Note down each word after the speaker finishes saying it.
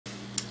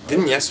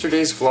Didn't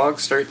yesterday's vlog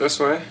start this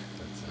way?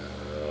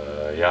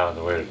 Yeah, on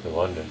the way to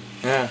London.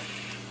 Yeah.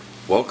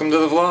 Welcome to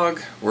the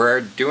vlog.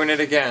 We're doing it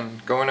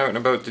again. Going out and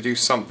about to do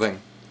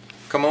something.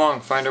 Come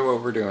along, find out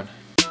what we're doing.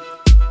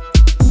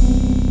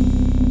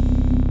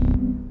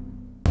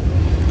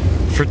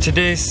 For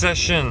today's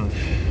session,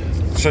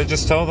 should I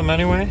just tell them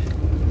anyway?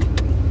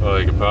 Well,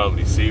 you can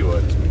probably see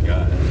what we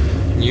got.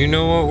 You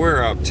know what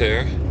we're up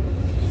to.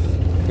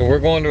 But we're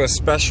going to a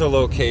special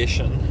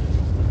location.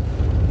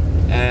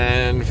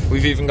 And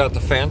we've even got the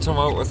Phantom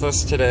out with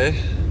us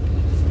today.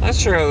 Not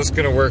sure how this is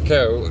going to work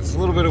out. It's a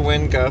little bit of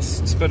wind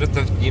gusts, but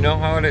if you know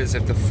how it is.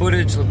 If the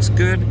footage looks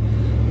good,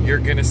 you're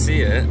going to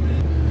see it.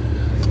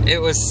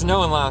 It was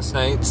snowing last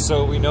night,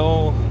 so we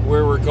know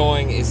where we're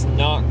going is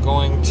not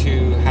going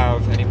to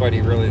have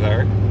anybody really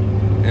there.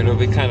 It'll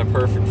be kind of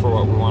perfect for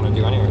what we want to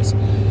do anyways.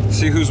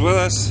 See who's with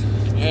us?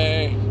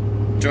 Hey.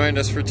 Joined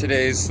us for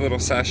today's little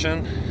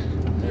session.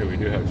 Hey, we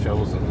do have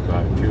shovels in the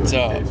back too, in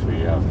case we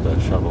have to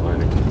shovel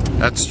anything.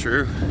 That's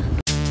true.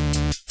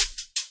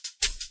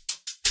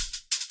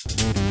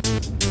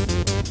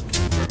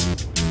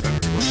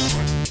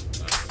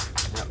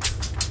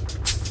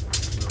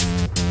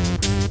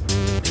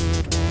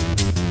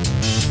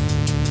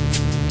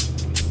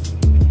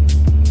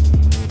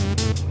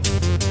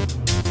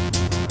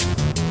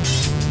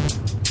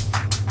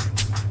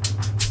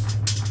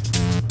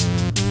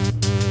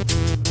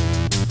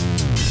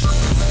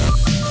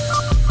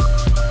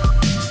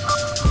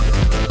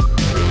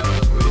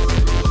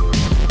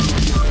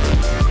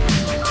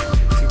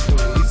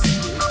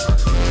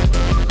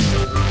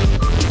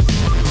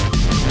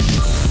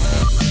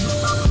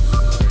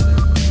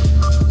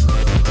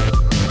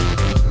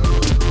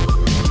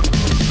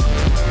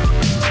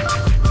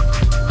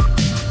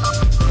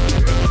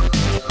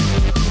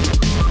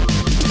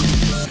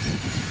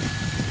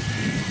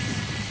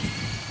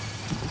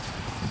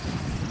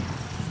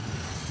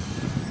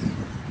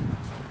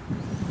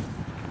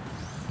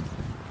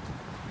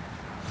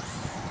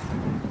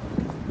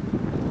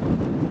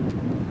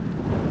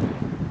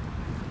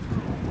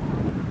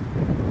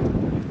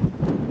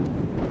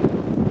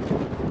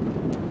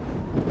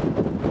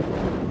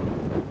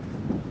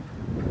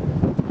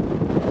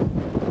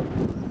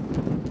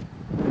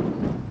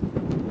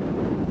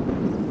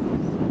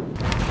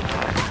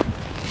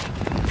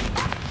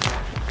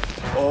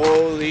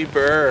 Holy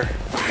burr.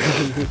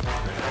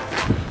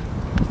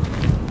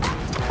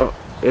 Oh,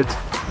 it's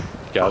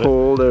Got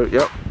cold it? out.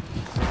 Yep.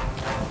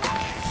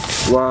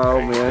 Wow,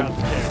 man.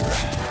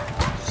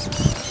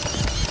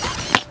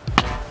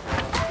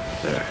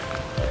 There.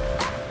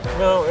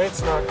 No,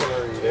 it's not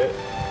gonna read it.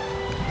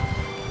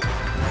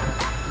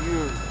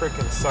 You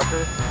freaking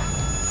sucker.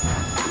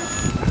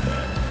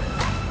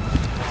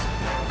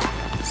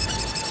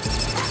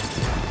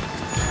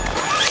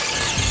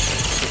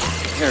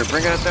 Here,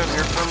 bring it down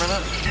here for a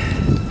minute.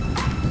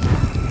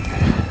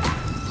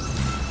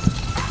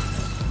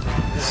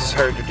 This is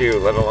hard to do,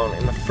 let alone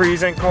in the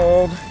freezing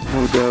cold.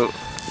 No doubt.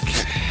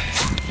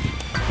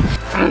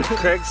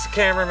 Craig's the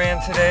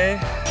cameraman today.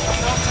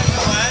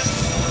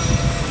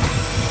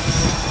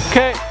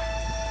 Okay.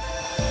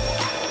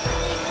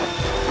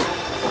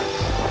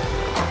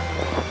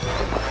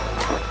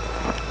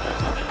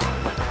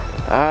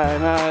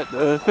 I'm at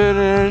the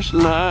finish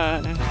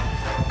line.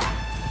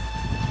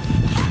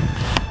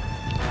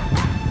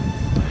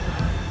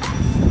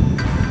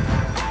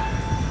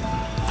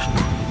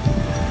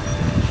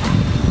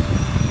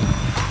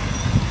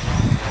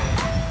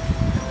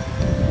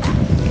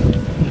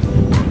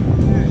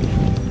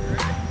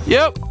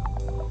 Yep.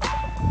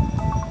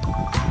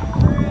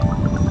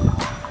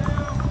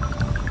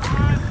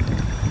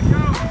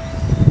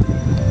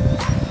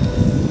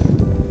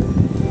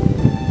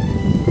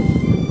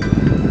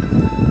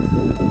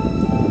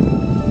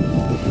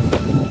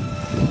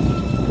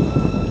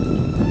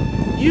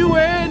 You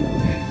win.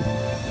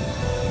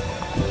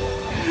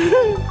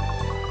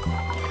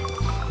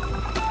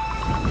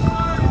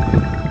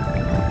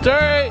 It's all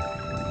right.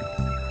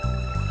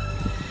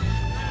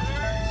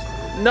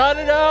 Not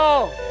at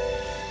all.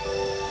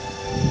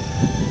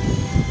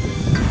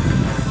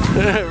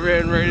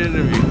 Ran right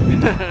into me.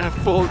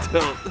 Full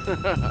tilt.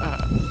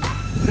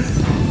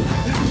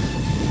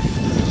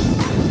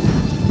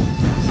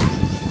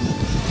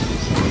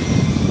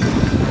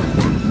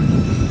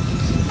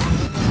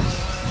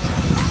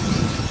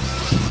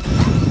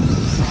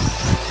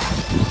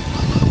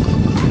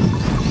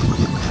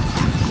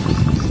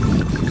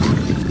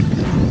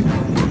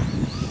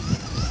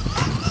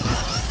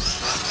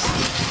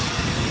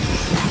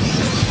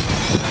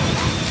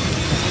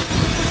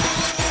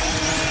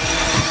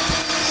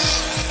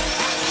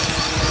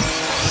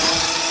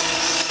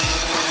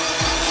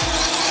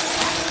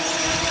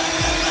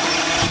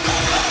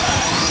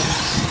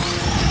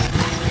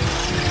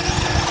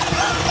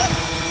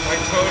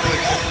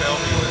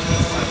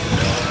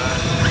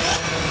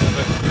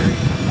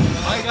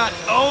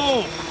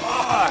 Oh,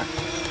 fuck!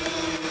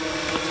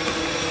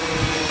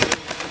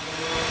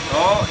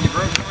 Oh, you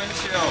broke the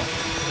windshield.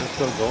 It's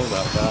still going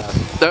that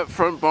fast. That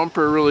front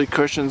bumper really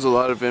cushions a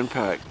lot of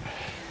impact.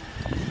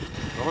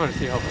 I want to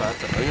see how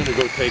fast I'm gonna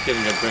go take it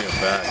and then bring it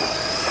back.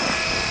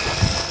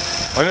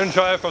 I'm gonna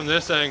try it from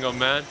this angle,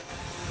 man.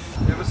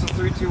 Give us a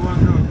 3, 2,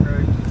 1, go,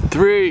 Craig.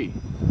 3,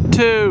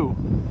 2,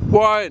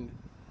 1,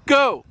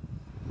 go!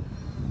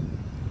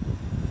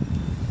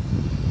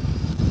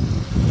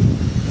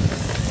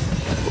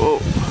 Whoa.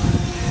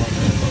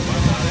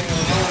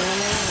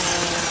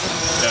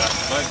 Yeah,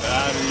 my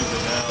batteries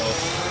are now.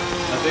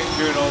 I think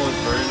doing all this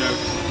burnout.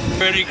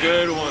 Pretty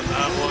good one,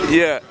 that one.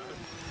 Yeah.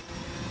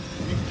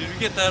 Did you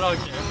get that on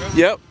camera?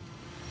 Yep. Oh,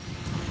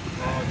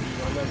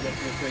 dude, I gotta get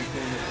this thing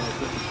cleaned up.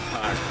 This is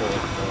packed full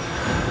of stuff.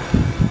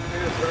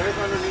 It's right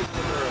underneath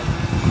the barrel.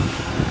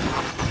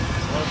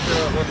 Not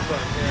sure it looks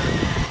like here.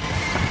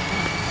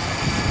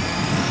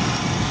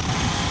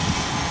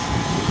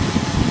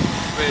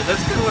 Wait,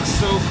 that's gonna look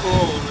so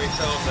cool when we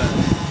film that.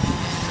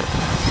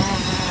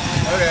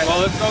 Okay. Well,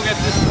 let's go get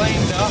this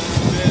cleaned up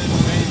and then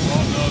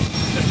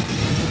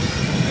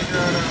Figure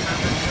out our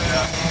methods.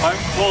 yeah. I'm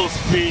full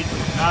speed,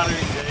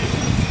 battery day.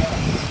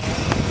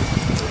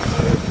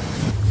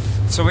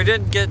 So we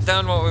didn't get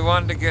done what we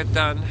wanted to get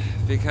done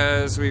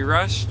because we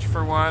rushed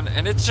for one,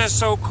 and it's just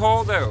so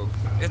cold out.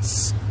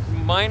 It's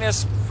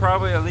minus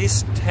probably at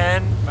least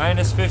 10,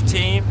 minus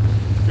 15.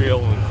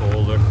 Feeling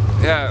colder.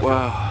 Yeah.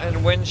 Wow.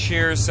 And wind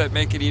shears that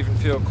make it even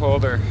feel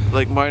colder.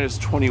 Like minus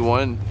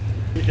 21.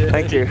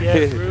 Thank you.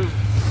 Yeah,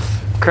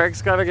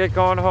 Craig's got to get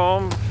going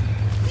home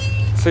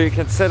so you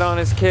can sit on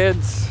his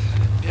kids.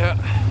 Yeah.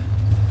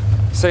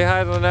 Say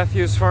hi to the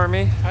nephews for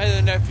me. Hi to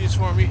the nephews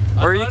for me.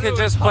 Or you could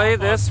just play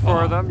this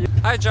for them.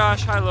 Hi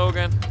Josh, hi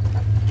Logan.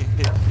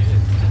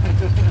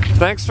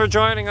 Thanks for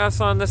joining us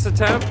on this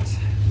attempt.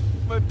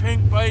 My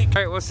pink bike.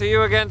 Alright, we'll see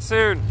you again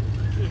soon.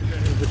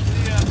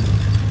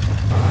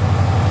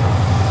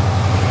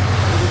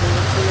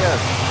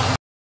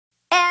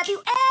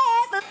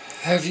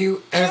 Have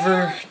you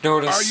ever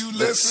noticed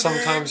that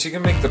sometimes you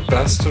can make the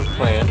best of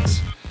plans?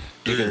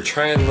 You can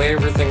try and lay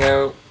everything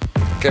out,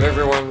 get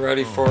everyone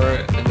ready for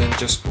it, and then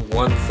just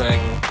one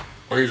thing,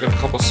 or even a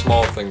couple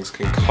small things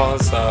can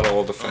cause that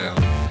all to fail.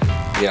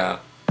 Yeah,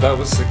 that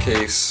was the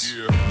case.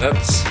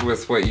 That's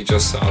with what you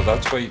just saw.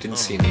 That's why you didn't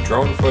see any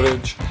drone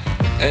footage,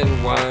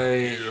 and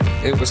why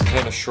it was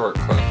kind of short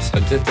clips. I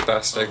did the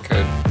best I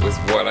could with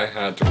what I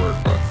had to work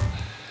with.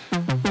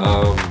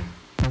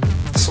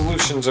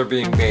 Solutions are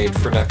being made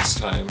for next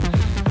time,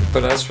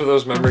 but as for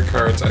those memory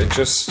cards,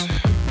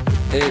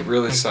 it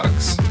really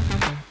sucks.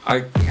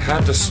 I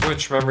had to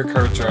switch memory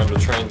cards around to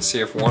try and see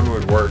if one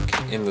would work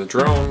in the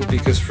drone,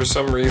 because for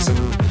some reason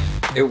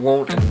it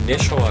won't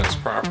initialize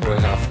properly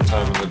half the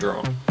time in the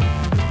drone.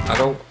 I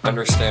don't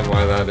understand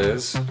why that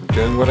is. I'm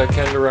doing what I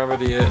can to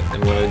remedy it,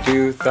 and when I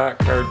do, that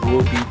card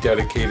will be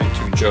dedicated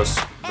to just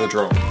the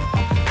drone.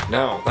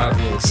 Now, that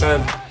being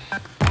said,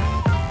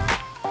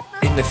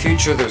 in the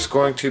future there's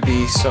going to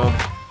be some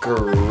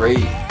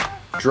great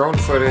drone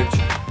footage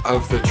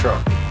of the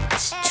truck.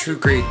 It's two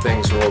great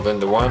things rolled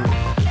into one.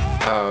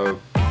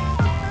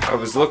 I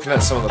was looking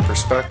at some of the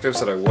perspectives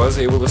that I was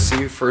able to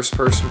see first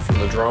person from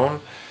the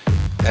drone,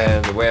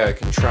 and the way I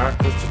can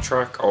track with the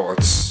truck, oh,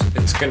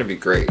 it's going to be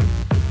great.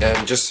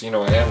 And just, you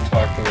know, I am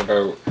talking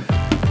about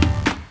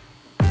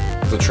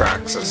the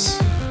Traxxas,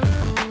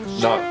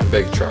 not the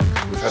big truck.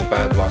 We've had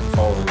bad luck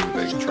following the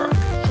big truck.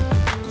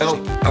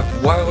 And a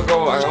while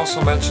ago I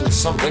also mentioned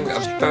something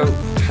about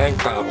tank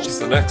battles,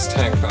 the next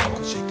tank battle.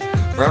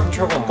 We're having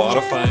trouble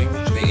modifying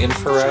the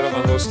infrared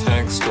on those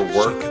tanks to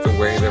work the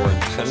way they were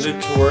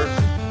intended to work,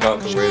 not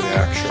the way they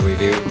actually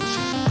do.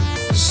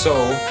 So,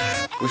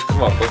 we've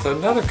come up with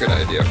another good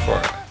idea for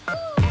it.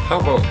 How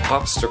about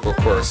obstacle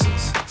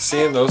courses?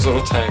 Seeing those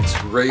little tanks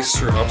race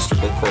through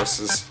obstacle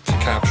courses to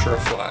capture a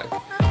flag.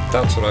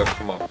 That's what I've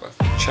come up with.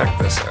 Check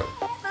this out.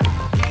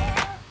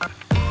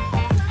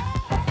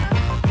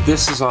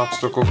 This is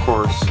obstacle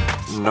course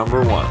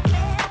number 1.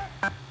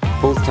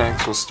 Both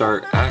tanks will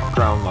start at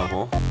ground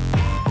level,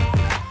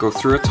 go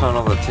through a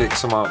tunnel that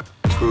takes them up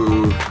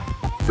to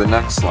the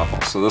next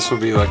level. So this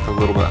would be like a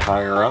little bit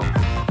higher up.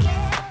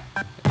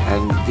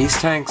 And these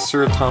tanks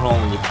through a tunnel,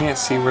 when you can't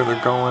see where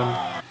they're going,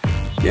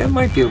 yeah, it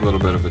might be a little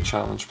bit of a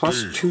challenge.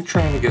 Plus, 2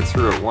 trying to get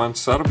through at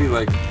once, that'll be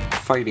like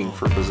fighting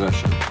for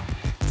position.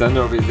 Then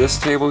there'll be this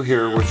table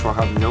here, which will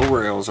have no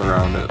rails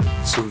around it,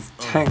 so the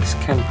tanks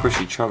can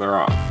push each other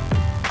off.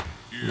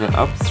 Then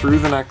up through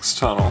the next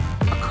tunnel,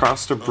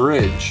 across a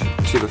bridge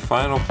to the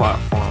final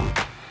platform,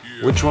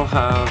 which will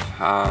have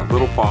a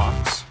little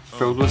box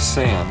filled with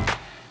sand,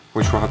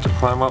 which will have to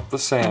climb up the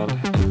sand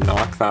and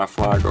knock that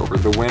flag over.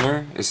 The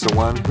winner is the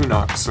one who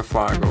knocks the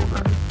flag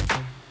over.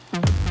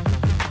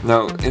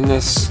 Now, in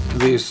this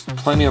leaves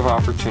plenty of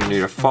opportunity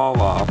to fall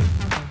off,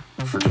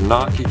 to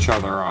knock each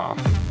other off,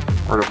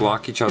 or to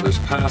block each other's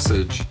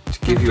passage to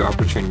give you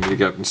opportunity to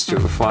get up and steal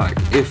the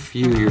flag, if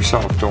you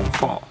yourself don't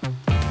fall.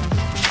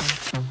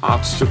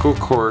 Obstacle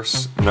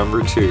course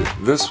number 2.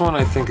 This one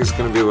I think is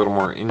going to be a little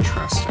more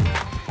interesting.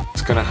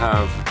 It's going to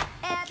have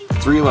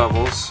 3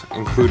 levels,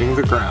 including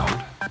the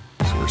ground.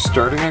 So we're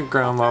starting at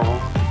ground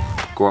level,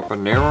 go up a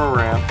narrow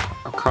ramp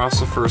across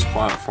the first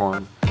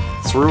platform,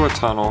 through a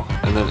tunnel,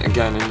 and then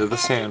again into the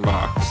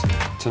sandbox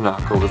to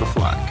knock over the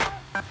flag.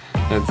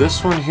 Now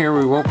this one here,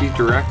 we won't be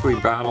directly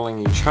battling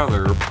each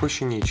other or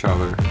pushing each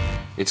other.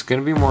 It's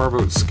going to be more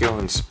about skill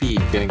and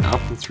speed getting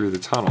up and through the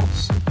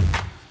tunnels.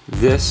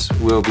 This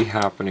will be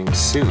happening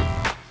soon.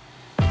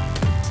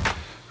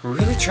 We're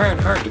really trying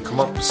hard to come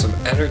up with some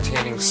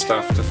entertaining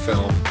stuff to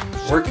film,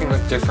 working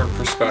with different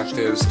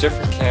perspectives,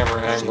 different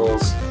camera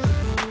angles,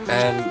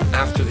 and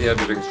after the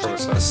editing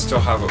process, still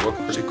have it look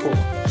pretty cool.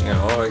 You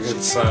know, like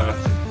it's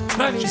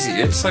not easy.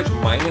 It's like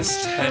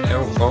 -10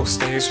 out most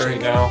days right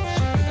now,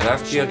 and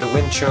after you had the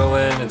wind chill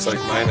in, it's like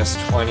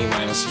 -20,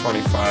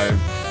 -25.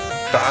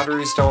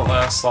 Batteries don't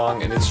last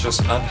long, and it's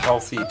just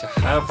unhealthy to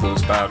have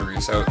those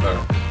batteries out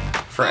there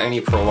for any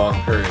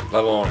prolonged period,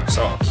 let alone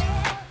ourselves.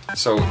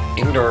 So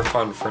indoor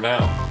fun for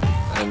now.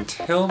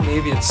 Until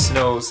maybe it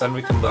snows, then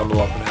we can level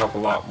up and have a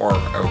lot more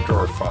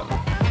outdoor fun.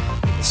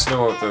 The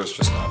snow out there is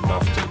just not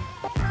enough to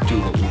do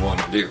what we want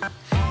to do.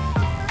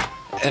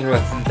 And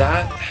with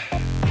that,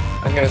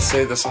 I'm going to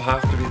say this will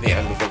have to be the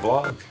end of the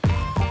vlog.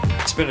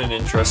 It's been an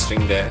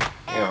interesting day.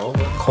 You know,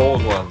 a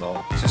cold one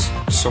though. Just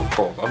so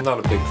cold. I'm not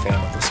a big fan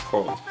of this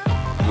cold.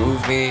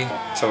 Move me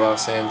to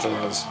Los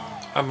Angeles,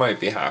 I might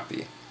be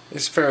happy.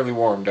 It's fairly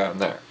warm down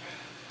there.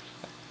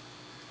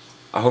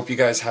 I hope you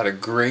guys had a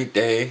great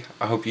day.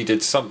 I hope you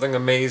did something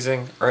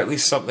amazing, or at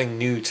least something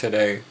new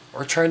today,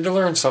 or tried to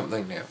learn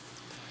something new.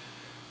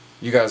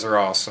 You guys are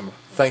awesome.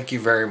 Thank you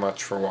very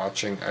much for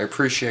watching. I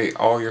appreciate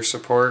all your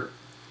support.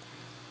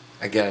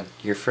 Again,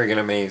 you're friggin'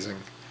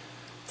 amazing.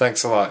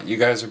 Thanks a lot. You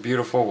guys are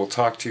beautiful. We'll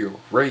talk to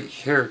you right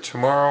here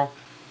tomorrow.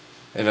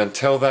 And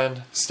until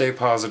then, stay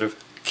positive,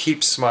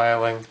 keep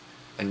smiling,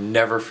 and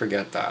never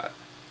forget that.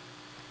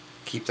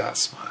 Keep that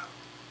smile.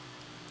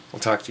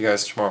 We'll talk to you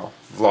guys tomorrow.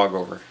 Vlog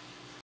over.